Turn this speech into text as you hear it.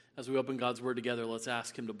As we open God's Word together, let's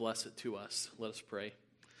ask Him to bless it to us. Let us pray.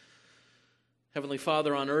 Heavenly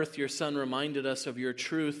Father, on earth your Son reminded us of your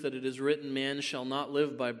truth that it is written, man shall not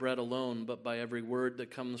live by bread alone, but by every word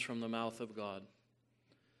that comes from the mouth of God.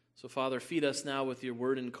 So Father, feed us now with your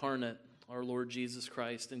Word incarnate, our Lord Jesus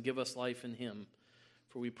Christ, and give us life in Him,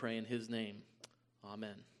 for we pray in His name.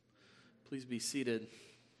 Amen. Please be seated.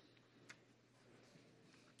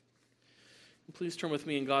 Please turn with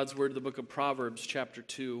me in God's Word to the book of Proverbs, chapter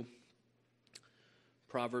 2.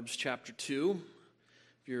 Proverbs, chapter 2.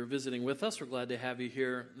 If you're visiting with us, we're glad to have you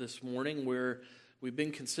here this morning, where we've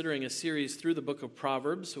been considering a series through the book of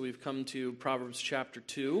Proverbs. So we've come to Proverbs, chapter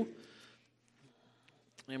 2.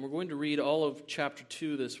 And we're going to read all of chapter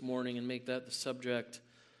 2 this morning and make that the subject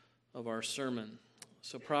of our sermon.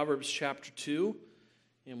 So Proverbs, chapter 2,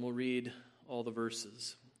 and we'll read all the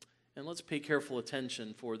verses. And let's pay careful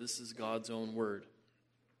attention, for this is God's own word.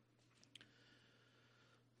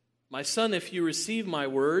 My son, if you receive my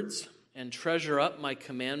words and treasure up my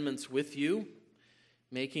commandments with you,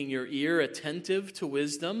 making your ear attentive to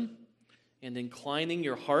wisdom and inclining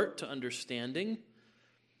your heart to understanding,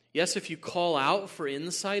 yes, if you call out for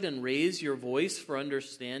insight and raise your voice for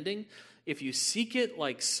understanding, if you seek it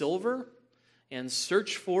like silver and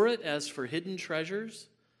search for it as for hidden treasures,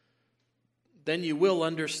 then you will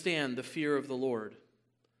understand the fear of the Lord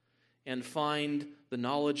and find the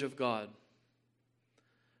knowledge of God.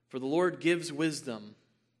 For the Lord gives wisdom.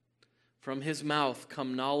 From his mouth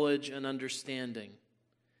come knowledge and understanding.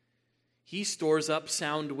 He stores up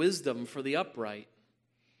sound wisdom for the upright.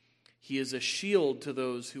 He is a shield to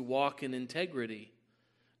those who walk in integrity,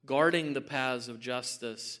 guarding the paths of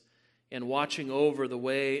justice and watching over the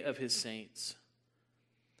way of his saints.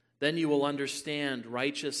 Then you will understand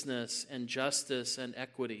righteousness and justice and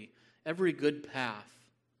equity, every good path.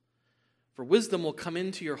 For wisdom will come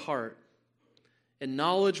into your heart, and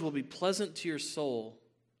knowledge will be pleasant to your soul.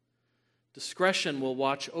 Discretion will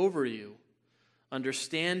watch over you.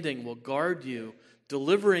 Understanding will guard you,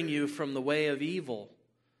 delivering you from the way of evil,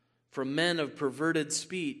 from men of perverted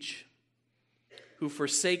speech, who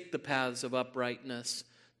forsake the paths of uprightness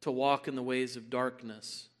to walk in the ways of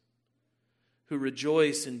darkness, who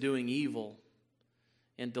rejoice in doing evil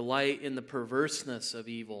and delight in the perverseness of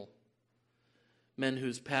evil, men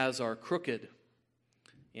whose paths are crooked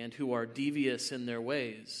and who are devious in their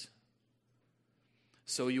ways.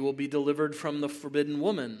 So you will be delivered from the forbidden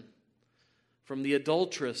woman, from the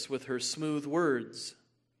adulteress with her smooth words,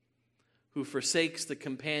 who forsakes the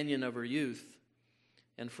companion of her youth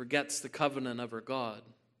and forgets the covenant of her God.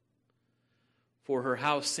 For her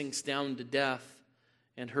house sinks down to death,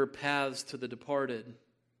 and her paths to the departed.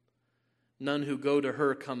 None who go to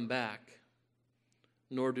her come back,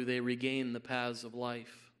 nor do they regain the paths of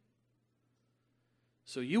life.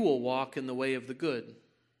 So you will walk in the way of the good,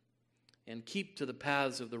 and keep to the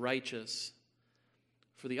paths of the righteous.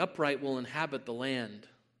 For the upright will inhabit the land,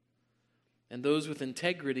 and those with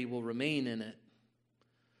integrity will remain in it.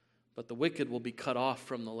 But the wicked will be cut off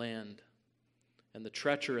from the land, and the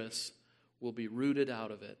treacherous will be rooted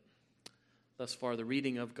out of it. Thus far, the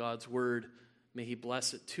reading of God's word, may he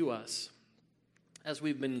bless it to us. As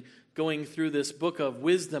we've been going through this book of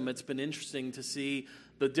wisdom, it's been interesting to see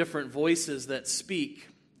the different voices that speak.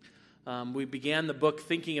 We began the book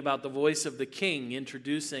thinking about the voice of the king,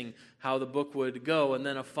 introducing how the book would go, and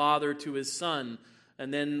then a father to his son,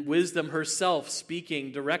 and then wisdom herself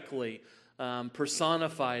speaking directly,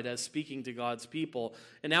 personified as speaking to God's people.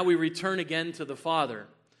 And now we return again to the father.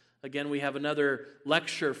 Again, we have another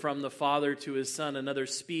lecture from the father to his son, another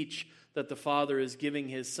speech that the father is giving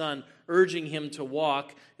his son, urging him to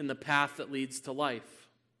walk in the path that leads to life.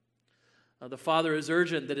 The father is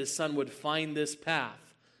urgent that his son would find this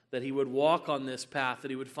path, that he would walk on this path,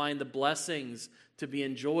 that he would find the blessings to be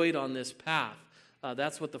enjoyed on this path.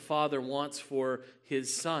 That's what the father wants for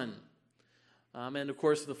his son. And of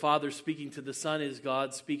course, the father speaking to the son is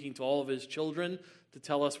God speaking to all of his children to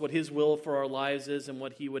tell us what his will for our lives is and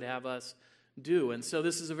what he would have us do. And so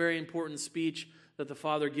this is a very important speech that the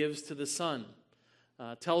father gives to the son.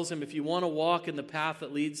 Tells him, if you want to walk in the path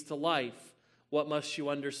that leads to life, what must you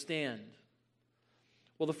understand?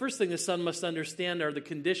 Well, the first thing the son must understand are the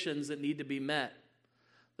conditions that need to be met,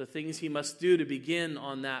 the things he must do to begin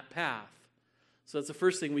on that path. So that's the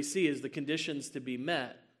first thing we see, is the conditions to be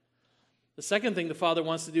met. The second thing the father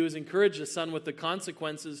wants to do is encourage the son with the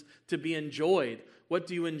consequences to be enjoyed. What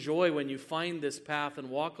do you enjoy when you find this path and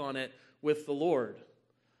walk on it with the Lord?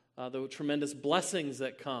 The tremendous blessings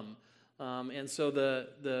that come. And so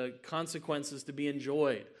the consequences to be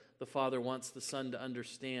enjoyed, the father wants the son to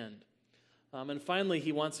understand. And finally,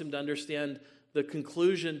 he wants him to understand the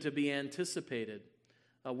conclusion to be anticipated.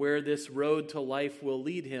 where this road to life will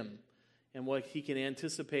lead him and what he can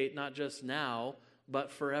anticipate not just now,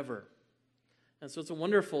 but forever. And so it's a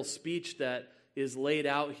wonderful speech that is laid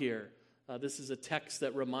out here. This is a text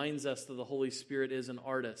that reminds us that the Holy Spirit is an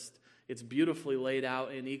artist. It's beautifully laid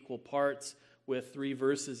out in equal parts with 3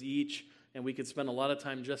 verses each, and we could spend a lot of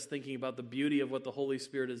time just thinking about the beauty of what the Holy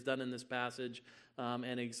Spirit has done in this passage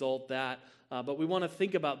and exalt that. But we want to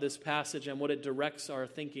think about this passage and what it directs our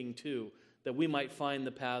thinking to, that we might find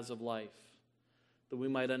the paths of life, that we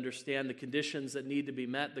might understand the conditions that need to be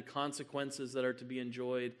met, the consequences that are to be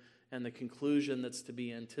enjoyed, and the conclusion that's to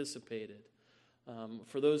be anticipated.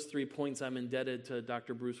 For those 3 points, I'm indebted to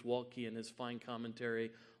Dr. Bruce Waltke and his fine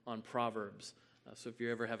commentary on Proverbs. So if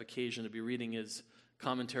you ever have occasion to be reading his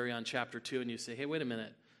commentary on chapter 2 and you say, hey, wait a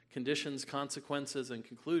minute, conditions, consequences, and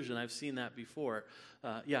conclusion, I've seen that before.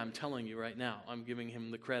 Yeah, I'm telling you right now, I'm giving him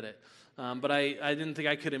the credit. But I didn't think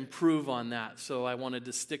I could improve on that, so I wanted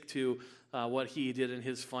to stick to what he did in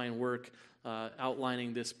his fine work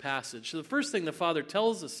outlining this passage. So the first thing the Father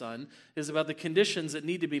tells the Son is about the conditions that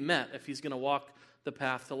need to be met if he's going to walk the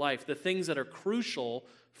path to life, the things that are crucial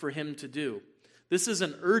for him to do. This is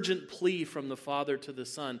an urgent plea from the Father to the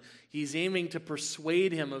Son. He's aiming to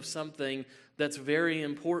persuade him of something that's very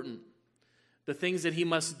important, the things that he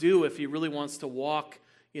must do if he really wants to walk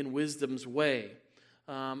in wisdom's way.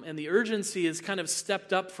 And the urgency is kind of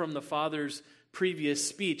stepped up from the Father's previous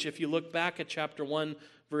speech. If you look back at chapter 1,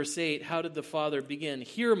 verse 8, how did the Father begin?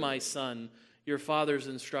 Hear, my Son, your Father's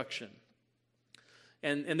instruction.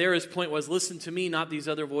 And there his point was, listen to me, not these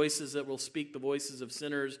other voices that will speak, the voices of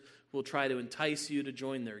sinners who will try to entice you to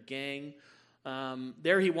join their gang.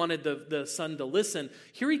 There he wanted the Son to listen.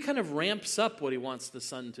 Here he kind of ramps up what he wants the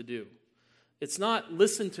Son to do. It's not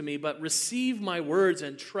listen to me, but receive my words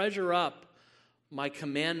and treasure up my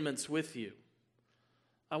commandments with you.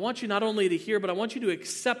 I want you not only to hear, but I want you to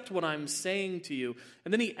accept what I'm saying to you.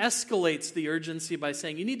 And then he escalates the urgency by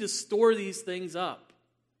saying, you need to store these things up.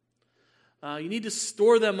 You need to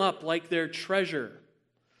store them up like their treasure.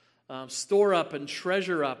 Store up and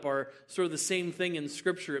treasure up are sort of the same thing in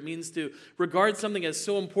Scripture. It means to regard something as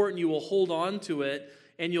so important you will hold on to it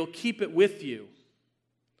and you'll keep it with you.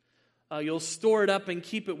 You'll store it up and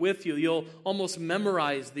keep it with you. You'll almost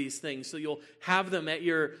memorize these things. So you'll have them at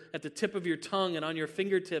the tip of your tongue and on your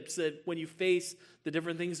fingertips, that when you face the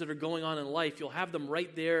different things that are going on in life, you'll have them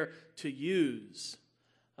right there to use.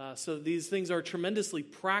 So these things are tremendously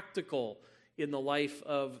practical in the life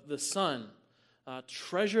of the Son.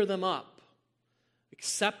 Treasure them up.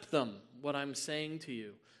 Accept them, what I'm saying to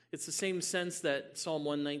you. It's the same sense that Psalm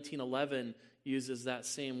 119:11 uses that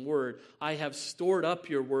same word. I have stored up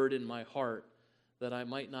your word in my heart that I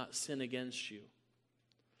might not sin against you.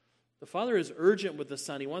 The Father is urgent with the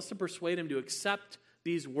Son. He wants to persuade him to accept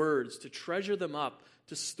these words, to treasure them up,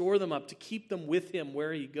 to store them up, to keep them with him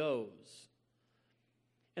where he goes.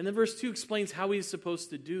 And then verse 2 explains how he's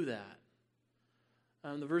supposed to do that.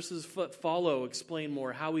 The verses follow explain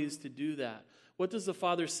more how he is to do that. What does the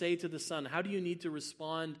Father say to the Son? How do you need to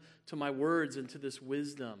respond to my words and to this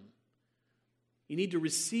wisdom? You need to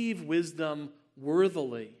receive wisdom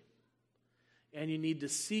worthily, and you need to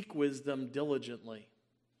seek wisdom diligently.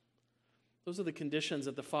 Those are the conditions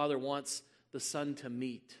that the Father wants the Son to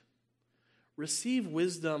meet. Receive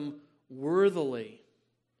wisdom worthily.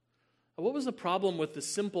 What was the problem with the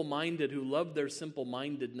simple-minded who loved their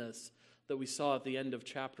simple-mindedness that we saw at the end of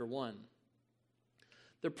chapter 1?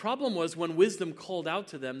 Their problem was when wisdom called out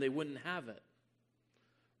to them, they wouldn't have it.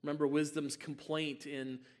 Remember wisdom's complaint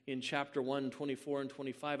in chapter 1, 24 and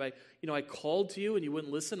 25. I called to you and you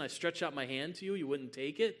wouldn't listen. I stretched out my hand to you, you wouldn't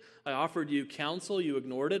take it. I offered you counsel, you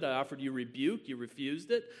ignored it. I offered you rebuke, you refused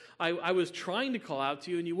it. I was trying to call out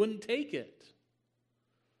to you and you wouldn't take it.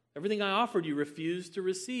 Everything I offered you refused to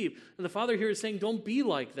receive. And the Father here is saying, don't be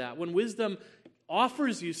like that. When wisdom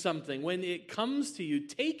offers you something, when it comes to you,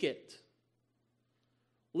 take it.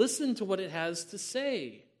 Listen to what it has to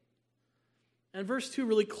say. And verse 2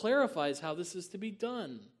 really clarifies how this is to be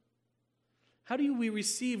done. How do we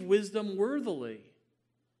receive wisdom worthily?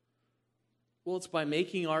 Well, it's by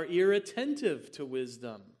making our ear attentive to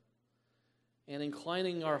wisdom and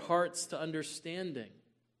inclining our hearts to understanding.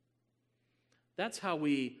 That's how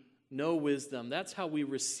we know wisdom. That's how we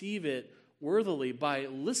receive it worthily, by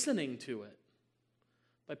listening to it,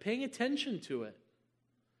 by paying attention to it,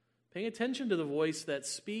 paying attention to the voice that's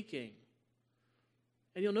speaking.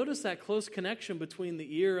 And you'll notice that close connection between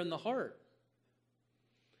the ear and the heart.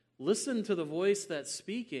 Listen to the voice that's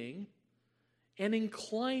speaking and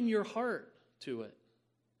incline your heart to it.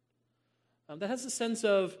 That has a sense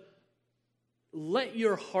of let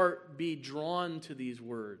your heart be drawn to these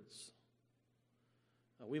words.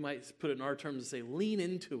 We might put it in our terms and say, lean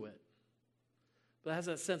into it. But it has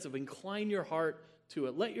that sense of incline your heart to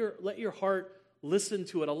it. Let your heart listen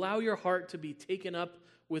to it. Allow your heart to be taken up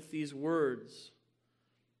with these words.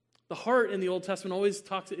 The heart in the Old Testament always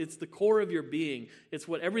talks, it's the core of your being. It's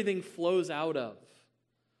what everything flows out of.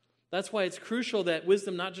 That's why it's crucial that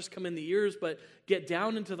wisdom not just come in the ears, but get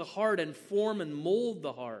down into the heart and form and mold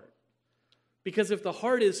the heart. Because if the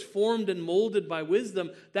heart is formed and molded by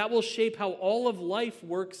wisdom, that will shape how all of life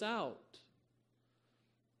works out.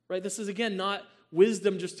 Right? This is, again, not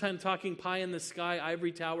wisdom just talking pie in the sky,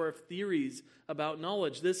 ivory tower of theories about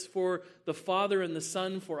knowledge. This, for the Father and the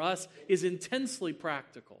Son, for us, is intensely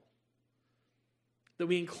practical. That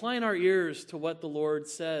we incline our ears to what the Lord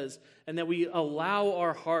says, and that we allow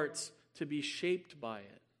our hearts to be shaped by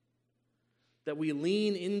it. That we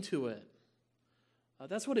lean into it.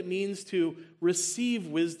 That's what it means to receive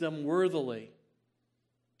wisdom worthily.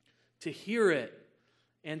 To hear it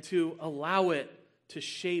and to allow it to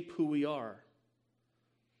shape who we are.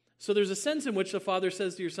 So there's a sense in which the Father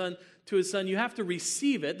says to his Son, you have to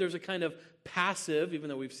receive it. There's a kind of passive, even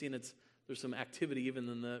though we've seen there's some activity even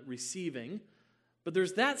in the receiving. But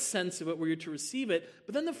there's that sense of it where you're to receive it.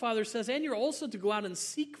 But then the Father says, and you're also to go out and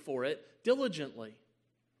seek for it diligently.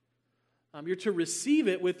 You're to receive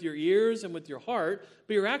it with your ears and with your heart,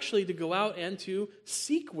 but you're actually to go out and to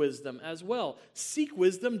seek wisdom as well. Seek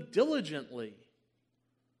wisdom diligently.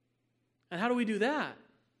 And how do we do that?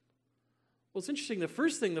 Well, it's interesting. The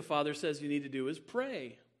first thing the Father says you need to do is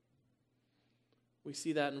pray. We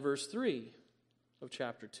see that in verse 3 of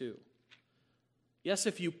chapter 2. Yes,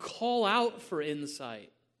 if you call out for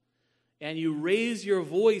insight and you raise your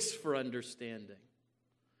voice for understanding,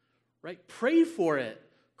 right? Pray for it.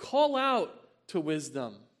 Call out to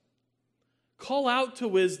wisdom. Call out to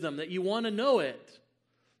wisdom that you want to know it,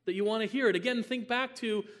 that you want to hear it. Again, think back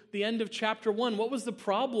to the end of chapter 1. What was the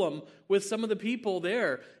problem with some of the people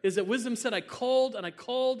there? Is that wisdom said, I called and I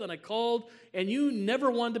called and I called, and you never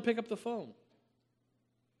wanted to pick up the phone.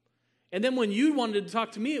 And then when you wanted to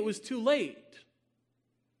talk to me, it was too late.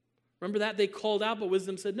 Remember that? They called out, but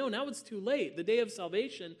wisdom said, no, now it's too late. The day of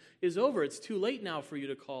salvation is over. It's too late now for you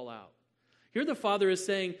to call out. Here the Father is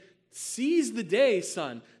saying, seize the day,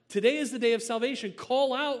 son. Today is the day of salvation.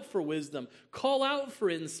 Call out for wisdom. Call out for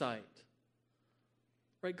insight.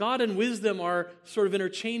 Right? God and wisdom are sort of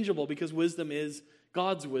interchangeable because wisdom is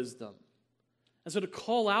God's wisdom. And so to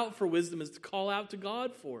call out for wisdom is to call out to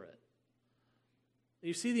God for it. And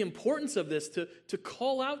you see the importance of this, to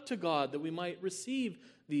call out to God that we might receive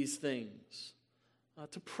these things.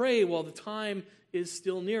 To pray while the time is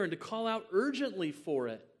still near and to call out urgently for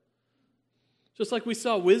it. Just like we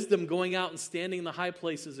saw wisdom going out and standing in the high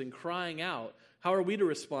places and crying out, how are we to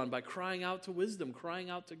respond? By crying out to wisdom, crying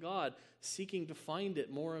out to God, seeking to find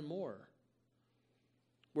it more and more.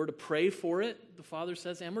 We're to pray for it, the Father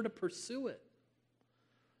says, and we're to pursue it.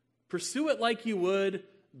 Pursue it like you would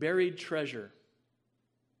buried treasure.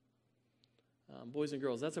 Boys and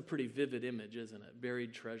girls, that's a pretty vivid image, isn't it?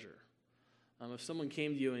 Buried treasure. If someone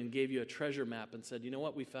came to you and gave you a treasure map and said, you know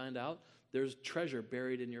what we found out? There's treasure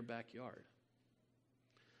buried in your backyard.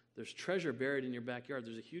 There's treasure buried in your backyard.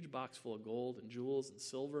 There's a huge box full of gold and jewels and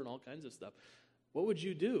silver and all kinds of stuff. What would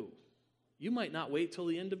you do? You might not wait till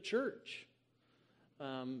the end of church.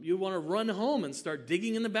 You want to run home and start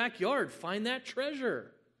digging in the backyard. Find that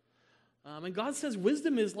treasure. And God says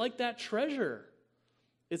wisdom is like that treasure.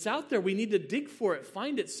 It's out there. We need to dig for it,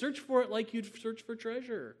 find it, search for it like you'd search for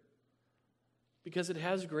treasure. Because it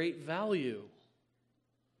has great value.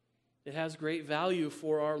 It has great value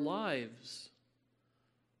for our lives.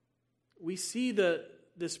 We see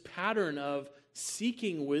this pattern of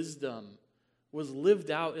seeking wisdom was lived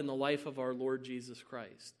out in the life of our Lord Jesus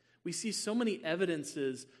Christ. We see so many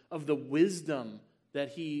evidences of the wisdom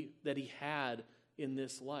that he had in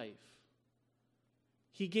this life.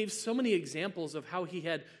 He gave so many examples of how he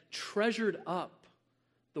had treasured up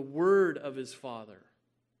the word of his Father.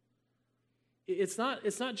 It's not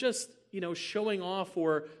just, showing off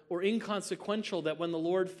or inconsequential that when the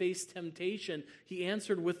Lord faced temptation, he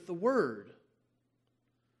answered with the word.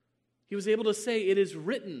 He was able to say, it is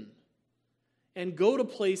written, and go to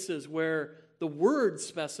places where the word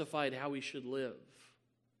specified how he should live.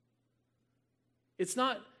 It's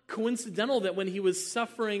not coincidental that when he was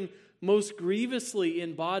suffering most grievously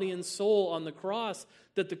in body and soul on the cross,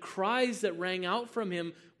 that the cries that rang out from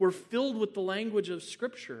him were filled with the language of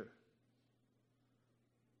Scripture.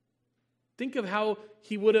 Think of how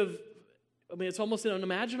he would have, it's almost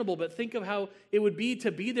unimaginable, but think of how it would be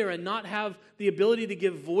to be there and not have the ability to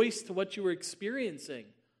give voice to what you were experiencing.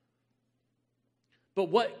 But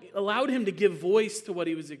what allowed him to give voice to what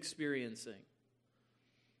he was experiencing?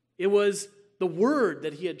 It was the word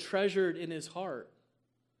that he had treasured in his heart.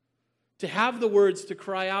 To have the words to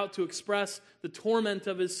cry out, to express the torment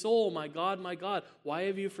of his soul, my God, why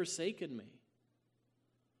have you forsaken me?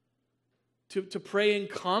 To pray in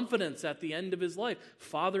confidence at the end of his life,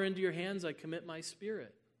 Father, into your hands I commit my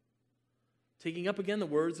spirit. Taking up again the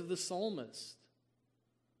words of the psalmist.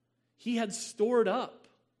 He had stored up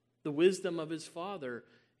the wisdom of his Father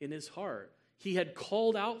in his heart. He had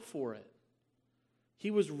called out for it. He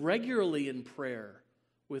was regularly in prayer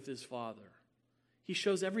with his Father. He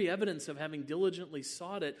shows every evidence of having diligently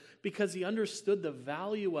sought it because he understood the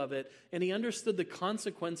value of it and he understood the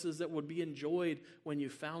consequences that would be enjoyed when you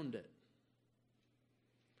found it.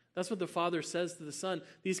 That's what the Father says to the Son.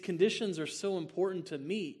 These conditions are so important to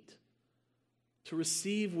meet, to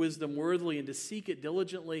receive wisdom worthily and to seek it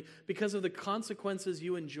diligently because of the consequences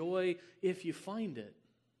you enjoy if you find it.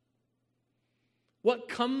 What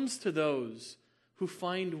comes to those who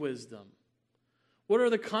find wisdom? What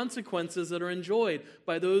are the consequences that are enjoyed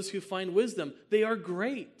by those who find wisdom? They are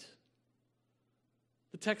great.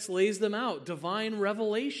 The text lays them out. Divine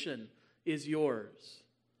revelation is yours.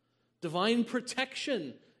 Divine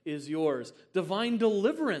protection is yours. Divine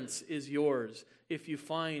deliverance is yours if you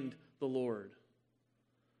find the Lord.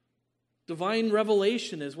 Divine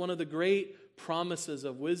revelation is one of the great promises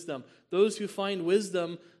of wisdom. Those who find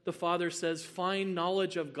wisdom, the Father says, find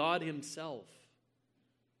knowledge of God himself.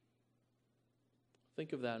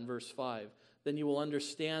 Think of that in verse 5. Then you will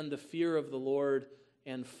understand the fear of the Lord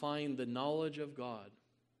and find the knowledge of God.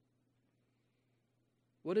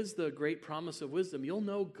 What is the great promise of wisdom? You'll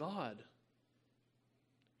know God.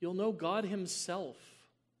 You'll know God himself.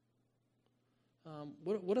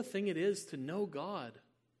 What a thing it is to know God,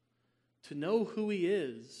 to know who he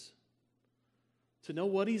is, to know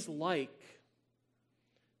what he's like,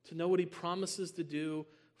 to know what he promises to do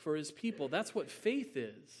for his people. That's what faith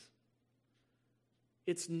is.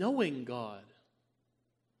 It's knowing God,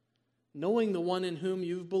 knowing the one in whom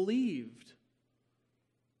you've believed.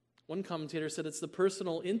 One commentator said it's the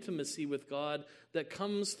personal intimacy with God that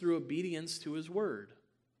comes through obedience to his word.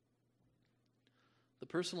 The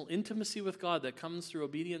personal intimacy with God that comes through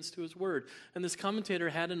obedience to his word. And this commentator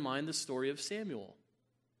had in mind the story of Samuel.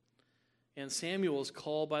 And Samuel's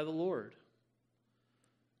call by the Lord.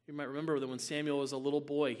 You might remember that when Samuel was a little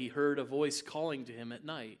boy, he heard a voice calling to him at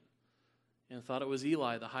night. And thought it was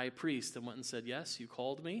Eli, the high priest, and went and said, yes, you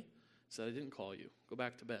called me? He said, I didn't call you. Go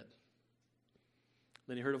back to bed.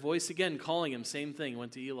 Then he heard a voice again calling him, same thing,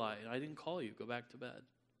 went to Eli. I didn't call you. Go back to bed.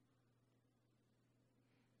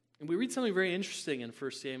 And we read something very interesting in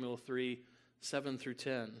 1 Samuel 3, 7 through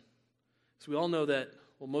 10. So we all know that,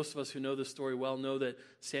 well, most of us who know this story well know that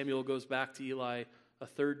Samuel goes back to Eli a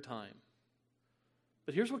third time.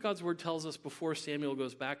 But here's what God's word tells us before Samuel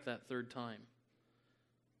goes back that third time.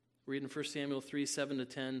 Read in 1 Samuel 3, 7 to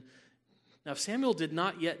 10. Now Samuel did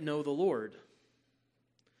not yet know the Lord,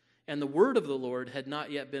 and the word of the Lord had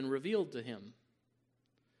not yet been revealed to him.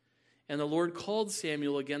 And the Lord called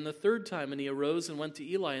Samuel again the third time, and he arose and went to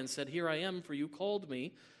Eli and said, here I am, for you called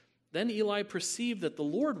me. Then Eli perceived that the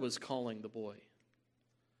Lord was calling the boy.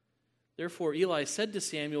 Therefore Eli said to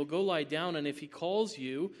Samuel, go lie down, and if he calls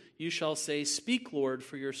you, you shall say, speak, Lord,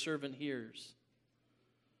 for your servant hears.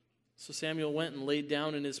 So Samuel went and laid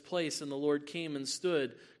down in his place, and the Lord came and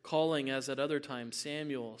stood, calling as at other times,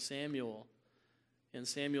 Samuel, Samuel. And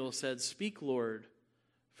Samuel said, speak, Lord,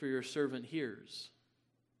 for your servant hears.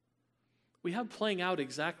 We have playing out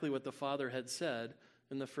exactly what the Father had said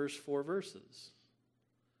in the first 4 verses.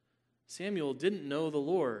 Samuel didn't know the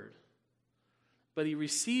Lord, but he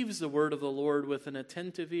receives the word of the Lord with an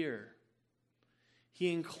attentive ear.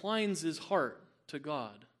 He inclines his heart to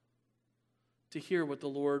God to hear what the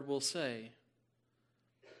Lord will say.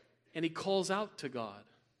 And he calls out to God,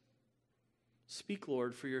 speak,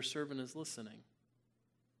 Lord, for your servant is listening.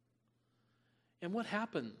 And what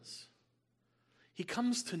happens? He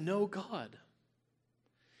comes to know God.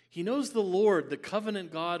 He knows the Lord, the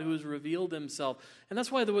covenant God who has revealed himself. And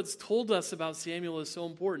that's why what's told us about Samuel is so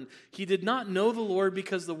important. He did not know the Lord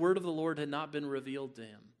because the word of the Lord had not been revealed to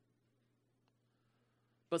him.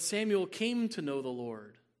 But Samuel came to know the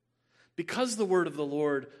Lord because the word of the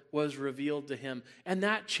Lord was revealed to him. And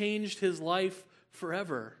that changed his life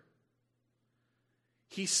forever.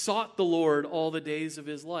 He sought the Lord all the days of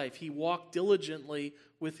his life. He walked diligently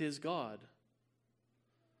with his God.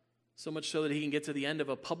 So much so that he can get to the end of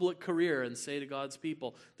a public career and say to God's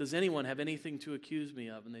people, does anyone have anything to accuse me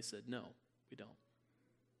of? And they said, no, we don't.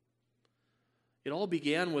 It all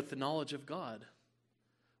began with the knowledge of God,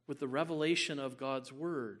 with the revelation of God's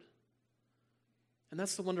word. And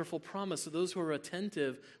that's the wonderful promise. So those who are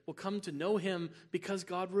attentive will come to know him because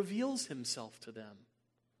God reveals himself to them.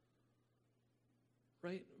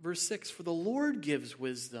 Right? Verse 6, for the Lord gives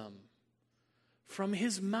wisdom. From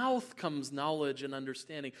his mouth comes knowledge and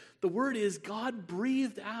understanding. The word is God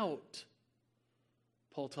breathed out,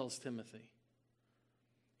 Paul tells Timothy.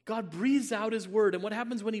 God breathes out his word. And what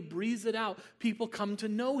happens when he breathes it out? People come to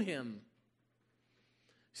know him.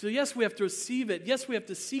 So yes, we have to receive it. Yes, we have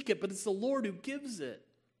to seek it, but it's the Lord who gives it.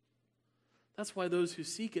 That's why those who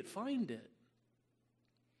seek it find it.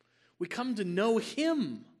 We come to know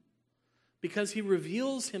him because he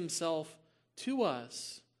reveals himself to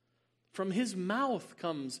us. From his mouth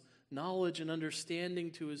comes knowledge and understanding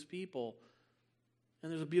to his people.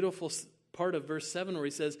 And there's a beautiful part of verse 7 where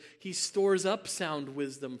he says, he stores up sound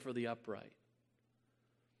wisdom for the upright.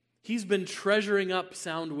 He's been treasuring up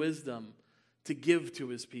sound wisdom to give to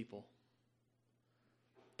his people.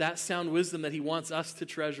 That sound wisdom that he wants us to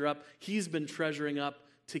treasure up, he's been treasuring up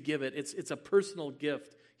to give it. It's a personal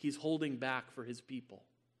gift he's holding back for his people.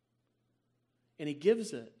 And he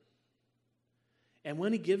gives it. And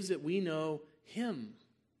when he gives it, we know him.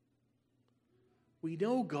 We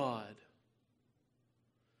know God.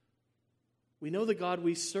 We know the God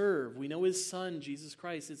we serve. We know his Son, Jesus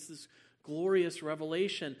Christ. It's this glorious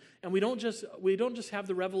revelation. And we don't just have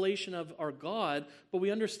the revelation of our God, but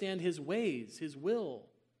we understand his ways, his will.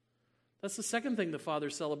 That's the second thing the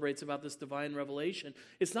Father celebrates about this divine revelation.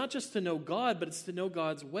 It's not just to know God, but it's to know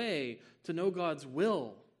God's way, to know God's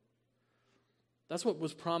will. That's what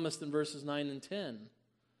was promised in verses 9 and 10.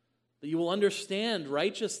 That you will understand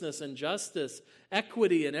righteousness and justice,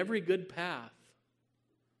 equity, and every good path.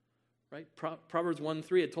 Right? Proverbs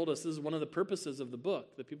 1:3 had told us this is one of the purposes of the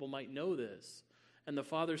book, that people might know this. And the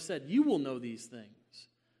Father said, you will know these things.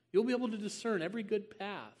 You'll be able to discern every good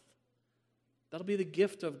path. That'll be the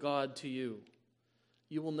gift of God to you.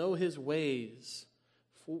 You will know his ways.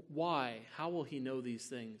 Why? How will he know these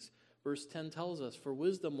things? Verse 10 tells us, for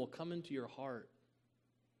wisdom will come into your heart,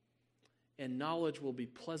 and knowledge will be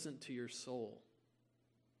pleasant to your soul.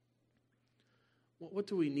 What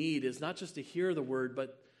do we need is not just to hear the word,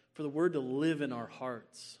 but for the word to live in our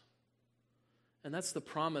hearts. And that's the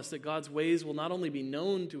promise, that God's ways will not only be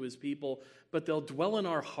known to his people, but they'll dwell in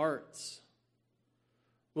our hearts.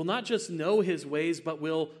 We'll not just know his ways, but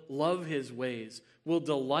we'll love his ways. We'll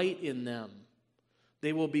delight in them.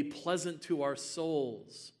 They will be pleasant to our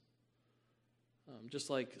souls. Just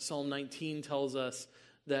like Psalm 19 tells us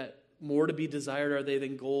that more to be desired are they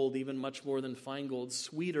than gold, even much more than fine gold,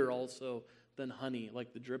 sweeter also than honey,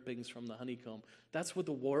 like the drippings from the honeycomb. That's what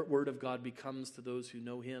the word of God becomes to those who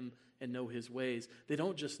know him and know his ways. They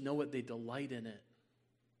don't just know it, they delight in it.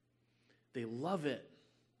 They love it.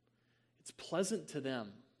 It's pleasant to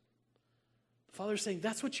them. The Father's saying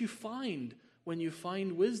that's what you find when you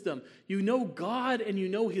find wisdom. You know God and you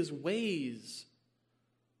know his ways.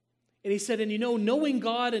 And he said, and you know, knowing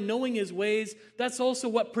God and knowing his ways, that's also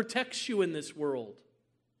what protects you in this world.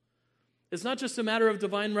 It's not just a matter of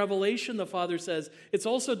divine revelation, the Father says. It's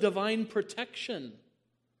also divine protection.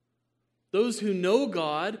 Those who know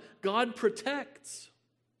God, God protects.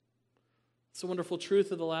 It's a wonderful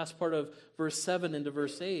truth of the last part of verse 7 into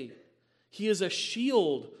verse 8. He is a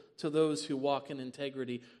shield to those who walk in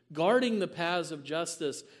integrity, guarding the paths of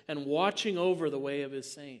justice and watching over the way of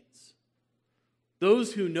his saints.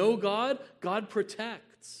 Those who know God, God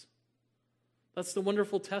protects. That's the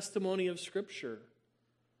wonderful testimony of Scripture.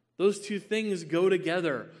 Those two things go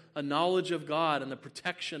together, a knowledge of God and the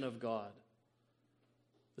protection of God.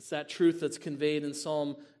 It's that truth that's conveyed in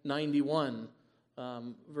Psalm 91,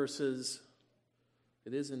 verses,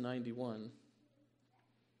 it is in 91,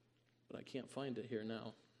 but I can't find it here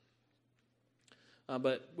now.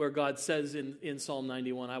 But where God says in Psalm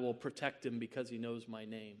 91, I will protect him because he knows my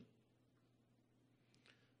name.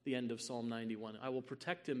 The end of Psalm 91. I will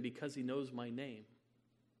protect him because he knows my name.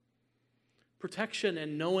 Protection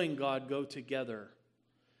and knowing God go together.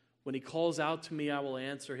 When he calls out to me, I will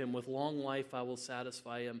answer him. With long life, I will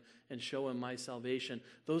satisfy him and show him my salvation.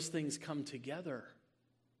 Those things come together.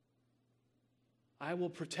 I will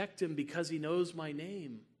protect him because he knows my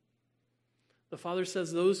name. The Father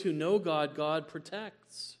says those who know God, God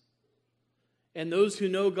protects. And those who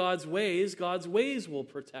know God's ways will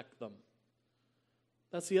protect them.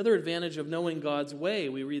 That's the other advantage of knowing God's way.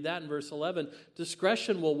 We read that in verse 11.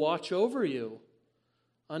 Discretion will watch over you.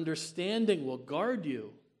 Understanding will guard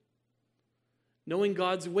you. Knowing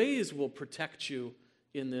God's ways will protect you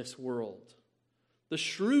in this world. The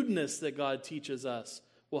shrewdness that God teaches us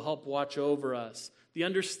will help watch over us. The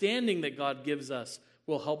understanding that God gives us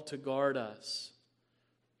will help to guard us.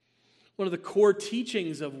 One of the core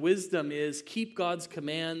teachings of wisdom is keep God's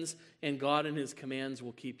commands, and God and his commands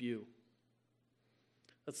will keep you.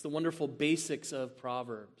 That's the wonderful basics of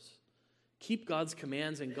Proverbs. Keep God's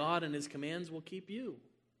commands, and God and his commands will keep you.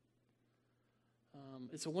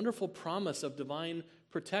 It's a wonderful promise of divine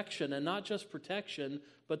protection, and not just protection,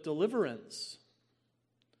 but deliverance.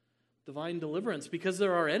 Divine deliverance, because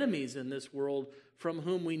there are enemies in this world from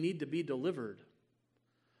whom we need to be delivered.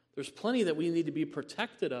 There's plenty that we need to be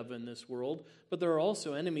protected of in this world, but there are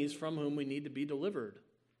also enemies from whom we need to be delivered.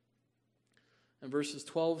 And verses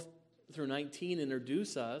 12 through 19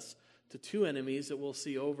 introduce us to two enemies that we'll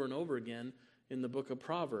see over and over again in the book of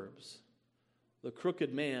Proverbs: the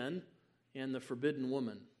crooked man and the forbidden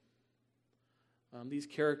woman. These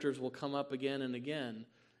characters will come up again and again,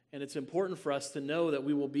 and it's important for us to know that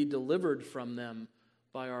we will be delivered from them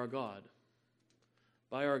by our God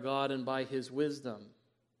and by his wisdom.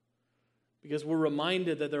 Because we're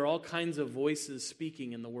reminded that there are all kinds of voices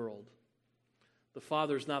speaking in the world. The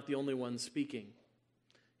Father's not the only one speaking.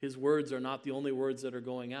 His words are not the only words that are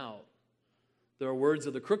going out. There are words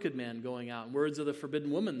of the crooked man going out and words of the forbidden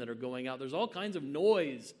woman that are going out. There's all kinds of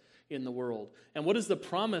noise in the world. And what is the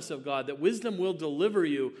promise of God? That wisdom will deliver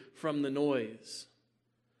you from the noise.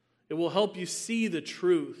 It will help you see the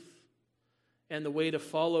truth and the way to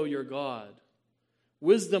follow your God.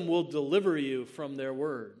 Wisdom will deliver you from their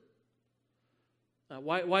word.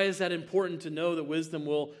 Why is that important to know that wisdom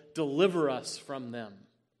will deliver us from them?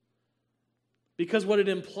 Because what it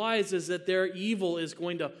implies is that their evil is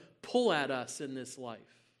going to pull at us in this life.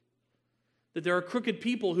 That there are crooked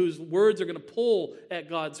people whose words are going to pull at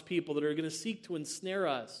God's people, that are going to seek to ensnare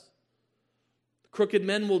us. Crooked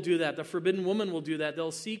men will do that. The forbidden woman will do that.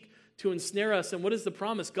 They'll seek to ensnare us. And what is the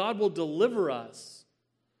promise? God will deliver us.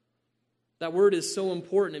 That word is so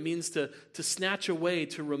important. It means to snatch away,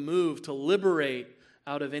 to remove, to liberate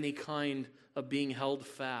out of any kind of being held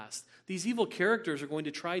fast. These evil characters are going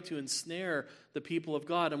to try to ensnare the people of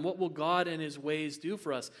God. And what will God and his ways do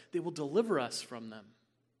for us? They will deliver us from them.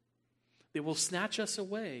 They will snatch us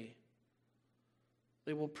away.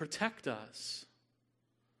 They will protect us.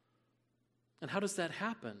 And how does that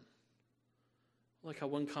happen? Like how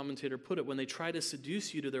one commentator put it, when they try to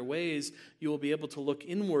seduce you to their ways, you will be able to look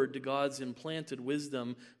inward to God's implanted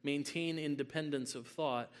wisdom, maintain independence of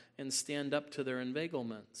thought, and stand up to their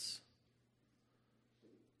inveiglements.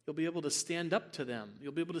 You'll be able to stand up to them.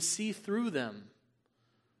 You'll be able to see through them.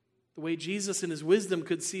 The way Jesus in his wisdom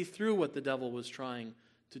could see through what the devil was trying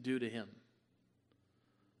to do to him.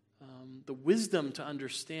 The wisdom to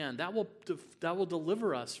understand, that will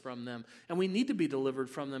deliver us from them. And we need to be delivered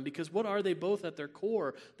from them, because what are they both at their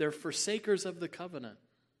core? They're forsakers of the covenant.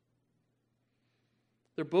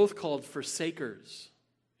 They're both called forsakers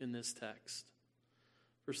in this text.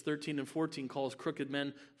 Verse 13 and 14 calls crooked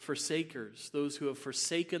men forsakers, those who have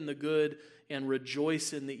forsaken the good and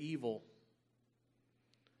rejoice in the evil.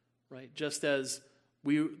 Right? Just as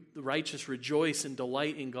we, the righteous, rejoice and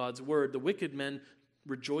delight in God's word, the wicked men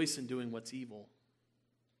rejoice in doing what's evil.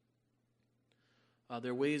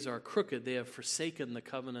 Their ways are crooked. They have forsaken the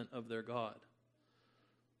covenant of their God.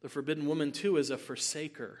 The forbidden woman, too, is a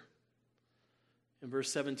forsaker. In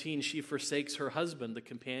verse 17, she forsakes her husband, the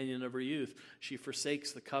companion of her youth. She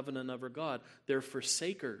forsakes the covenant of her God. They're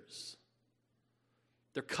forsakers.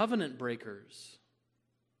 They're covenant breakers.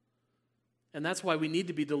 And that's why we need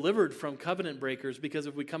to be delivered from covenant breakers, because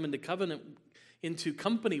if we come into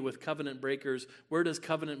company with covenant breakers, where does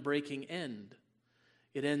covenant breaking end?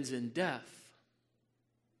 It ends in death.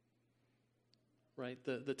 Right?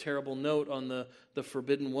 The terrible note on the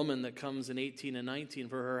forbidden woman that comes in 18 and 19,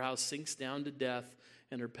 for her house sinks down to death,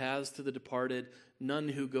 and her paths to the departed. None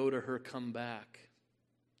who go to her come back,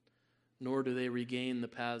 nor do they regain the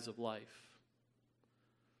paths of life.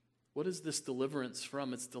 What is this deliverance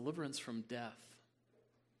from? It's deliverance from death.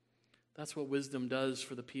 That's what wisdom does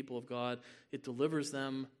for the people of God. It delivers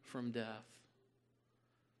them from death.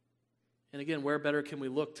 And again, where better can we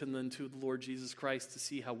look than to the Lord Jesus Christ to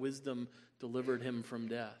see how wisdom delivered him from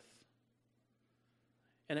death?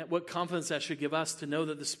 And at what confidence that should give us to know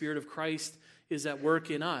that the Spirit of Christ is at work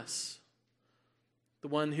in us. The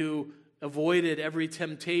one who avoided every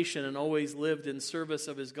temptation and always lived in service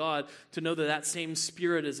of his God, to know that that same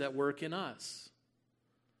Spirit is at work in us.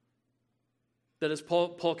 That as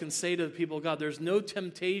Paul can say to the people of God, there's no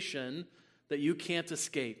temptation that you can't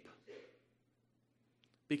escape.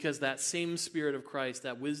 Because that same Spirit of Christ,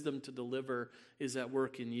 that wisdom to deliver, is at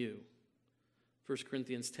work in you. 1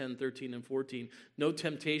 Corinthians 10, 13 and 14. No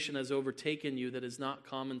temptation has overtaken you that is not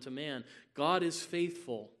common to man. God is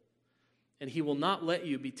faithful, and he will not let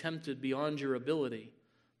you be tempted beyond your ability.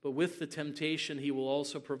 But with the temptation, he will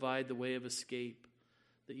also provide the way of escape,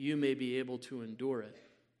 that you may be able to endure it.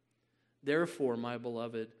 Therefore, my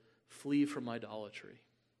beloved, flee from idolatry.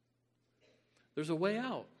 There's a way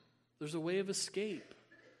out. There's a way of escape.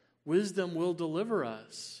 Wisdom will deliver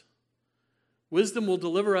us. Wisdom will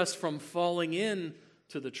deliver us from falling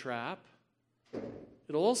into the trap.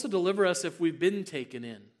 It'll also deliver us if we've been taken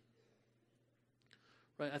in.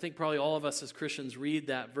 Right? I think probably all of us as Christians read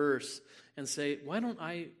that verse and say, why don't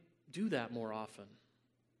I do that more often?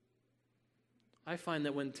 I find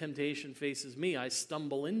that when temptation faces me, I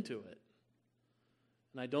stumble into it.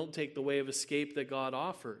 And I don't take the way of escape that God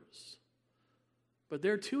offers. But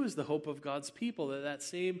there too is the hope of God's people, that that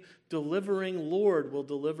same delivering Lord will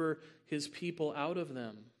deliver his people out of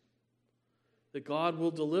them. That God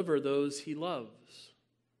will deliver those he loves.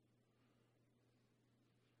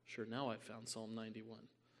 Sure, now I've found Psalm 91.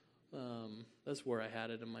 That's where I had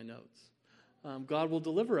it in my notes. God will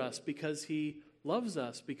deliver us because he loves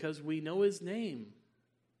us, because we know his name.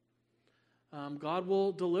 God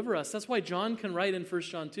will deliver us. That's why John can write in 1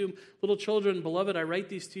 John 2, little children, beloved, I write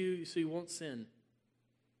these to you so you won't sin.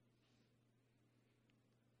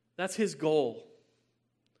 That's his goal.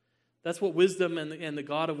 That's what wisdom and the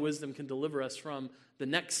God of wisdom can deliver us from. The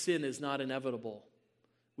next sin is not inevitable.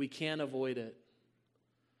 We can't avoid it.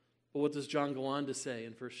 But what does John go on to say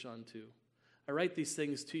in 1 John 2? I write these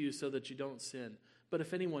things to you so that you don't sin. But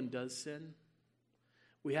if anyone does sin,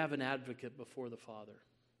 we have an advocate before the Father.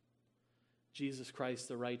 Jesus Christ,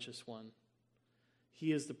 the righteous one.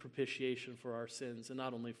 He is the propitiation for our sins, and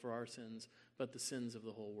not only for our sins, but the sins of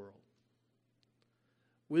the whole world.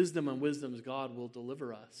 Wisdom and wisdom's God will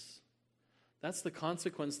deliver us. That's the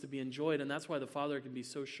consequence to be enjoyed, and that's why the Father can be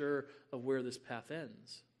so sure of where this path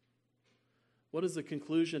ends. What is the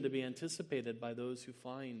conclusion to be anticipated by those who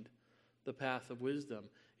find the path of wisdom?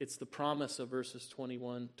 It's the promise of verses 20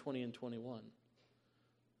 and 21.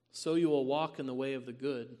 So you will walk in the way of the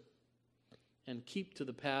good and keep to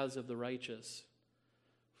the paths of the righteous.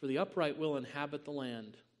 For the upright will inhabit the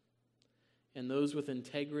land, and those with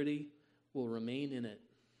integrity will remain in it.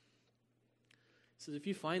 He says, if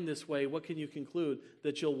you find this way, what can you conclude?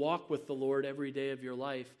 That you'll walk with the Lord every day of your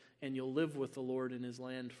life, and you'll live with the Lord in his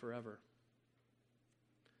land forever.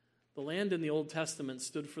 The land in the Old Testament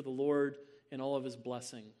stood for the Lord and all of his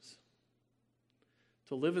blessings.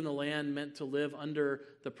 To live in the land meant to live under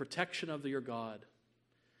the protection of your God,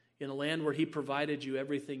 in a land where he provided you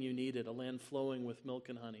everything you needed, a land flowing with milk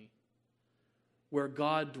and honey, where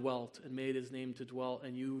God dwelt and made his name to dwell,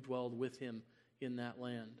 and you dwelled with him in that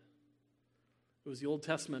land. It was the Old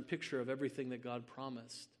Testament picture of everything that God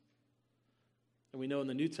promised. And we know in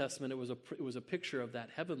the New Testament it was a picture of that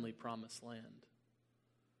heavenly promised land,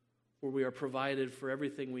 where we are provided for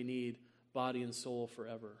everything we need, body and soul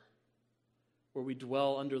forever, where we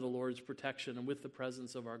dwell under the Lord's protection and with the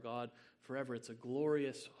presence of our God forever. It's a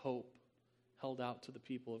glorious hope held out to the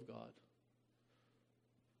people of God,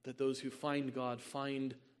 that those who find God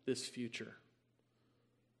find this future,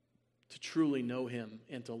 to truly know him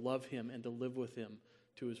and to love him and to live with him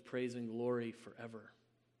to his praise and glory forever.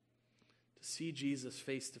 To see Jesus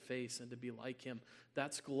face to face and to be like him,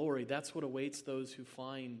 that's glory. That's what awaits those who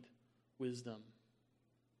find wisdom.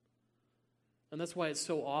 And that's why it's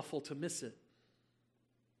so awful to miss it,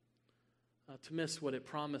 to miss what it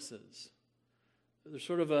promises. There's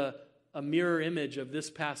sort of a mirror image of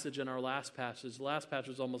this passage and our last passage. The last passage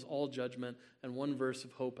was almost all judgment and one verse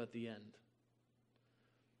of hope at the end.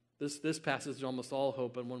 This passage is almost all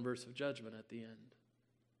hope and one verse of judgment at the end,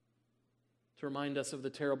 to remind us of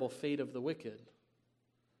the terrible fate of the wicked,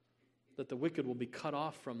 that the wicked will be cut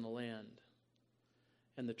off from the land,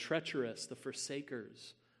 and the treacherous, the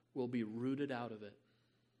forsakers, will be rooted out of it.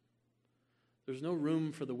 There's no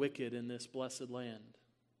room for the wicked in this blessed land.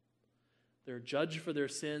 They're judged for their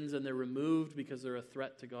sins, and they're removed because they're a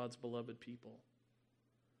threat to God's beloved people.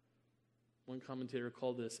 One commentator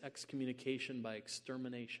called this excommunication by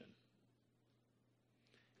extermination.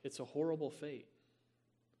 It's a horrible fate.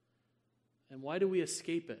 And why do we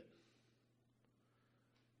escape it?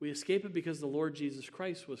 We escape it because the Lord Jesus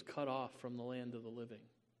Christ was cut off from the land of the living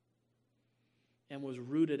and was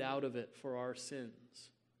rooted out of it for our sins,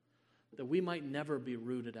 that we might never be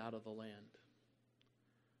rooted out of the land,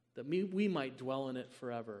 that we might dwell in it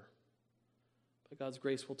forever. By God's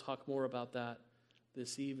grace, we'll talk more about that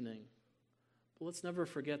this evening. But let's never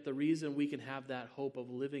forget the reason we can have that hope of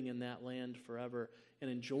living in that land forever and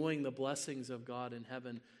enjoying the blessings of God in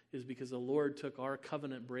heaven is because the Lord took our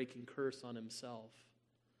covenant-breaking curse on himself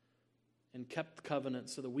and kept covenant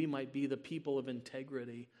so that we might be the people of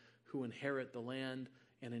integrity who inherit the land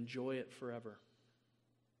and enjoy it forever.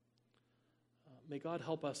 May God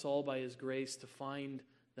help us all by his grace to find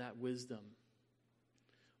that wisdom.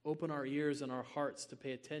 Open our ears and our hearts to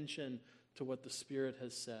pay attention to what the Spirit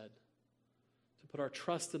has said, to put our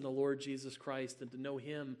trust in the Lord Jesus Christ and to know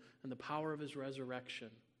him and the power of his resurrection,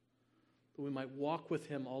 that we might walk with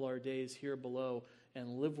him all our days here below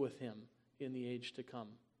and live with him in the age to come,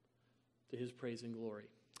 to his praise and glory.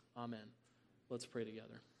 Amen. Let's pray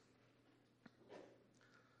together.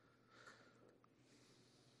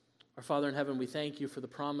 Our Father in heaven, we thank you for the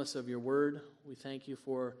promise of your word. We thank you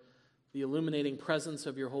for the illuminating presence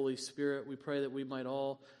of your Holy Spirit. We pray that we might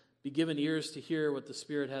all be given ears to hear what the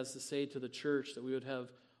Spirit has to say to the church, that we would have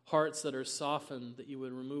hearts that are softened, that you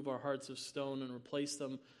would remove our hearts of stone and replace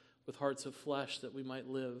them with hearts of flesh, that we might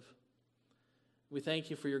live. We thank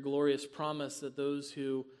you for your glorious promise that those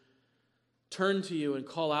who turn to you and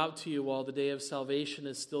call out to you while the day of salvation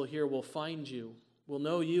is still here will find you, will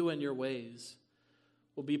know you and your ways,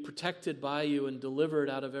 will be protected by you and delivered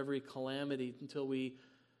out of every calamity until we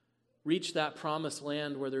reach that promised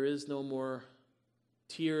land where there is no more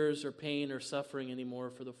tears or pain or suffering anymore,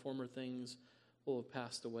 for the former things will have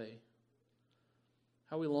passed away.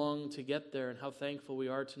 How we long to get there, and how thankful we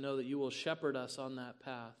are to know that you will shepherd us on that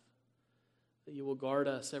path, that you will guard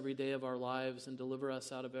us every day of our lives and deliver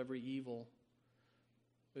us out of every evil.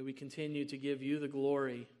 May we continue to give you the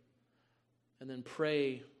glory and then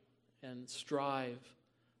pray and strive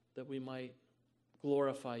that we might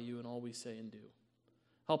glorify you in all we say and do.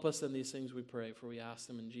 Help us in these things, we pray, for we ask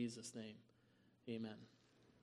them in Jesus' name. Amen.